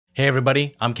Hey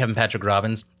everybody, I'm Kevin Patrick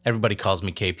Robbins. Everybody calls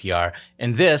me KPR,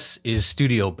 and this is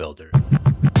Studio Builder.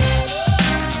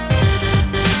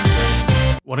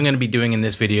 What I'm going to be doing in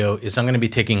this video is I'm going to be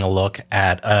taking a look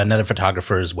at another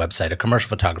photographer's website, a commercial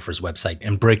photographer's website,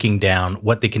 and breaking down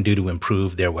what they can do to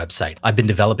improve their website. I've been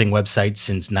developing websites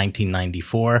since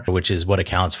 1994, which is what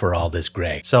accounts for all this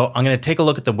gray. So I'm going to take a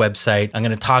look at the website. I'm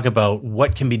going to talk about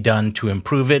what can be done to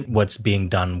improve it, what's being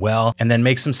done well, and then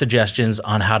make some suggestions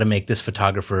on how to make this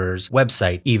photographer's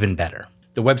website even better.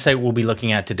 The website we'll be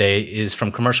looking at today is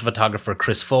from commercial photographer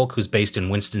Chris Folk, who's based in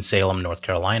Winston-Salem, North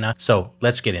Carolina. So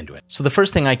let's get into it. So the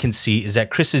first thing I can see is that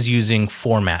Chris is using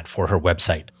Format for her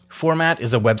website. Format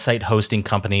is a website hosting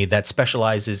company that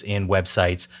specializes in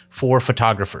websites for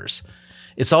photographers.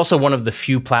 It's also one of the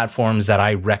few platforms that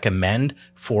I recommend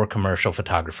for commercial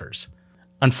photographers.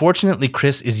 Unfortunately,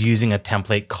 Chris is using a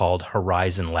template called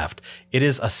Horizon Left. It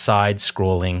is a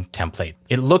side-scrolling template.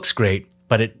 It looks great,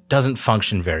 but it doesn't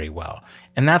function very well.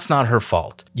 And that's not her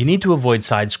fault. You need to avoid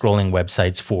side-scrolling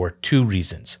websites for two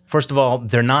reasons. First of all,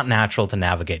 they're not natural to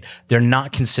navigate. They're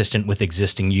not consistent with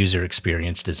existing user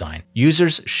experience design.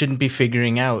 Users shouldn't be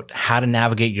figuring out how to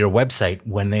navigate your website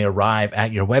when they arrive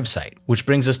at your website. Which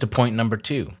brings us to point number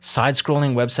two.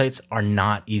 Side-scrolling websites are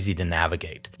not easy to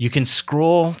navigate. You can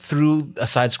scroll through a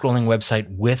side-scrolling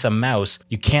website with a mouse.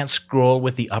 You can't scroll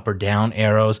with the up or down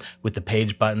arrows, with the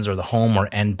page buttons or the home or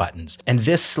end buttons. And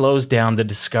this slows down the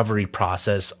discovery process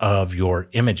of your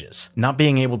images. Not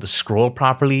being able to scroll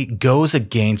properly goes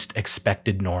against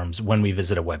expected norms when we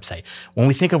visit a website. When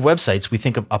we think of websites, we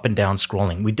think of up and down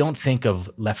scrolling. We don't think of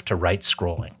left to right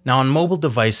scrolling. Now on mobile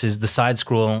devices, the side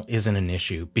scroll isn't an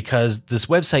issue because this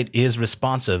website is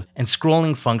responsive and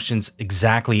scrolling functions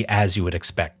exactly as you would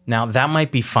expect. Now that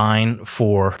might be fine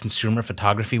for consumer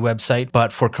photography website,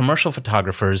 but for commercial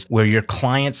photographers where your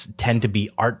clients tend to be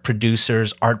art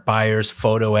producers, art buyers,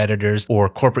 photo editors, or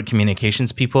corporate communications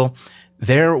people,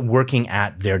 they're working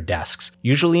at their desks,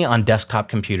 usually on desktop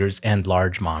computers and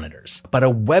large monitors. But a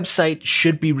website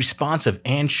should be responsive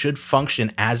and should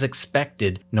function as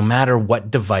expected no matter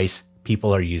what device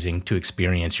people are using to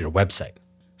experience your website.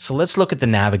 So let's look at the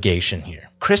navigation here.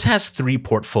 Chris has three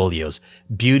portfolios: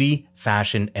 beauty,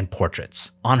 fashion, and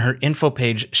portraits. On her info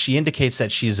page, she indicates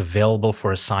that she is available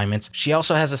for assignments. She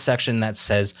also has a section that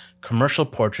says commercial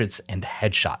portraits and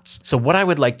headshots. So what I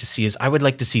would like to see is I would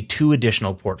like to see two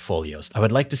additional portfolios. I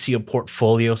would like to see a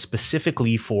portfolio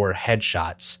specifically for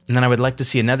headshots. And then I would like to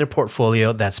see another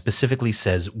portfolio that specifically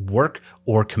says work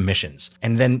or commissions.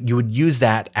 And then you would use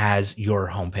that as your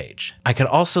homepage. I could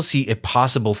also see a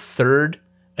possible third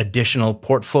additional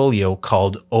portfolio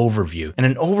called overview. And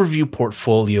an overview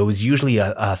portfolio is usually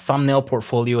a thumbnail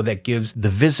portfolio that gives the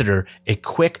visitor a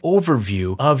quick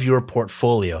overview of your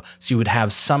portfolio. So you would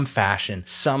have some fashion,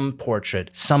 some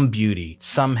portrait, some beauty,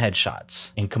 some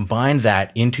headshots, and combine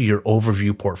that into your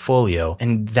overview portfolio.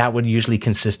 And that would usually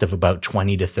consist of about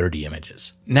 20 to 30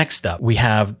 images. Next up, we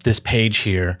have this page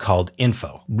here called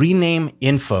info. Rename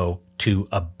info to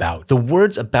about. The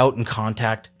words about and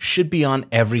contact should be on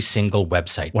every single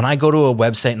website. When I go to a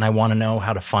website and I want to know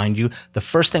how to find you, the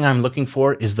first thing I'm looking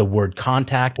for is the word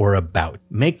contact or about.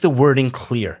 Make the wording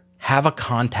clear. Have a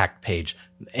contact page.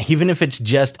 Even if it's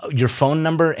just your phone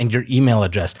number and your email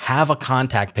address, have a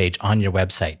contact page on your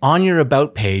website. On your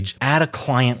about page, add a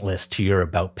client list to your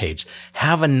about page.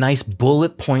 Have a nice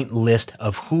bullet point list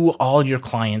of who all your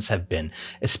clients have been,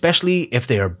 especially if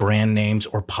they are brand names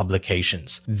or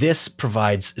publications. This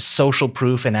provides social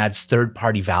proof and adds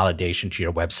third-party validation to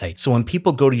your website. So when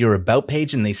people go to your about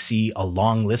page and they see a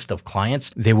long list of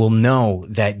clients, they will know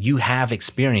that you have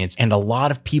experience and a lot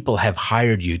of people have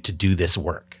hired you to do this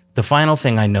work. The final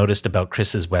thing I noticed about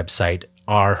Chris's website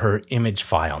are her image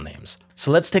file names. So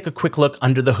let's take a quick look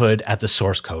under the hood at the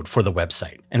source code for the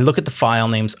website and look at the file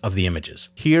names of the images.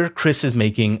 Here, Chris is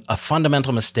making a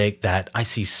fundamental mistake that I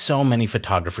see so many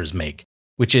photographers make,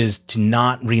 which is to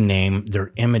not rename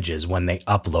their images when they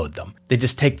upload them. They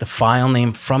just take the file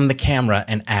name from the camera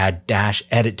and add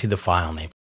 -edit to the file name.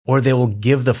 Or they will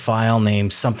give the file name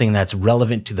something that's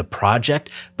relevant to the project,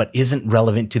 but isn't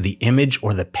relevant to the image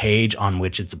or the page on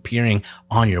which it's appearing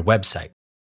on your website.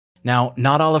 Now,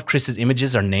 not all of Chris's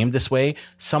images are named this way.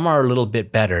 Some are a little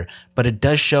bit better, but it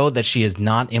does show that she has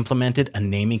not implemented a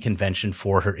naming convention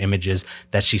for her images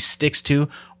that she sticks to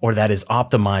or that is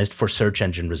optimized for search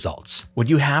engine results. What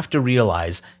you have to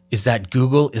realize is that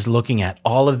Google is looking at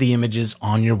all of the images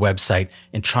on your website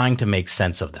and trying to make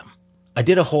sense of them. I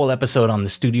did a whole episode on the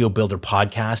Studio Builder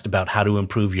podcast about how to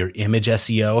improve your image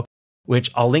SEO.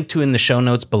 which I'll link to in the show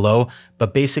notes below.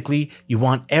 But basically, you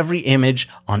want every image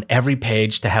on every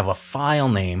page to have a file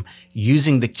name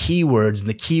using the keywords and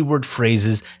the keyword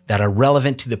phrases that are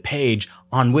relevant to the page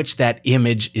on which that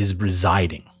image is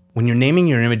residing. When you're naming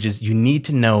your images, you need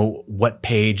to know what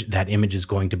page that image is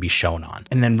going to be shown on,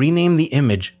 and then rename the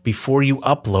image before you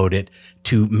upload it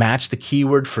to match the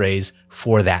keyword phrase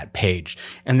for that page.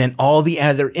 And then all the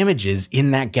other images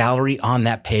in that gallery on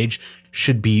that page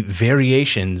should be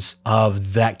variations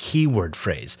of that keyword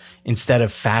phrase. Instead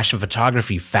of fashion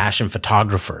photography, fashion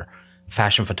photographer,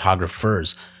 fashion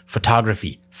photographers,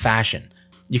 photography, fashion.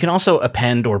 You can also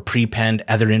append or prepend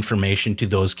other information to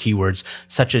those keywords,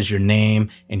 such as your name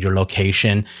and your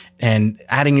location. And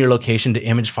adding your location to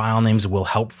image file names will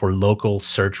help for local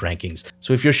search rankings.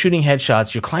 So if you're shooting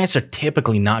headshots, your clients are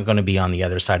typically not going to be on the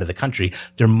other side of the country.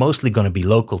 They're mostly going to be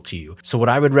local to you. So what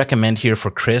I would recommend here for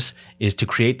Chris is to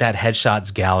create that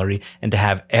headshots gallery and to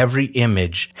have every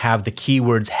image have the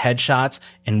keywords headshots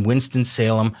in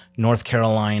Winston-Salem, North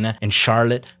Carolina, and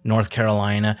Charlotte, North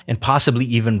Carolina, and possibly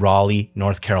even Raleigh,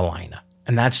 North Carolina.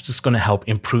 And that's just going to help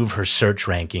improve her search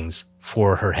rankings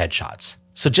for her headshots.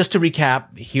 So just to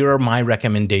recap, here are my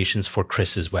recommendations for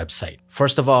Chris's website.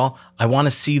 First of all, I want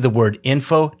to see the word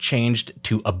info changed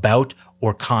to about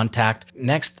or contact.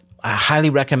 Next, I highly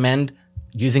recommend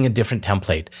using a different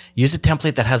template. Use a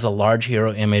template that has a large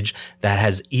hero image, that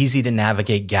has easy to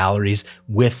navigate galleries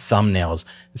with thumbnails.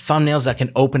 Thumbnails that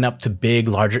can open up to big,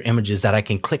 larger images that I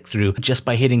can click through just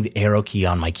by hitting the arrow key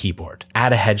on my keyboard.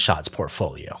 Add a headshots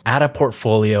portfolio. Add a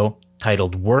portfolio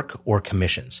titled work or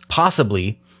commissions.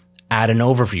 Possibly add an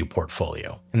overview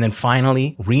portfolio. And then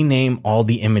finally, rename all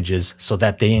the images so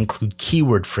that they include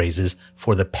keyword phrases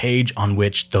for the page on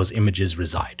which those images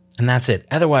reside. And that's it.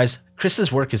 Otherwise,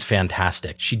 Chris's work is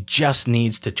fantastic. She just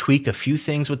needs to tweak a few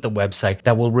things with the website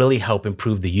that will really help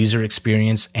improve the user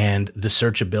experience and the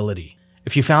searchability.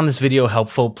 If you found this video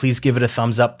helpful, please give it a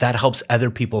thumbs up. That helps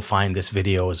other people find this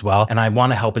video as well. And I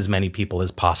want to help as many people as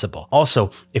possible.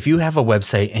 Also, if you have a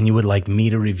website and you would like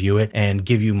me to review it and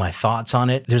give you my thoughts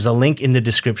on it, there's a link in the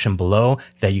description below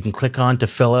that you can click on to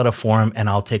fill out a form, and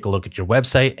I'll take a look at your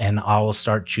website and I'll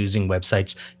start choosing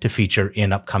websites to feature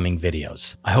in upcoming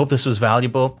videos. I hope this was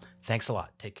valuable. Thanks a lot.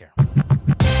 Take care.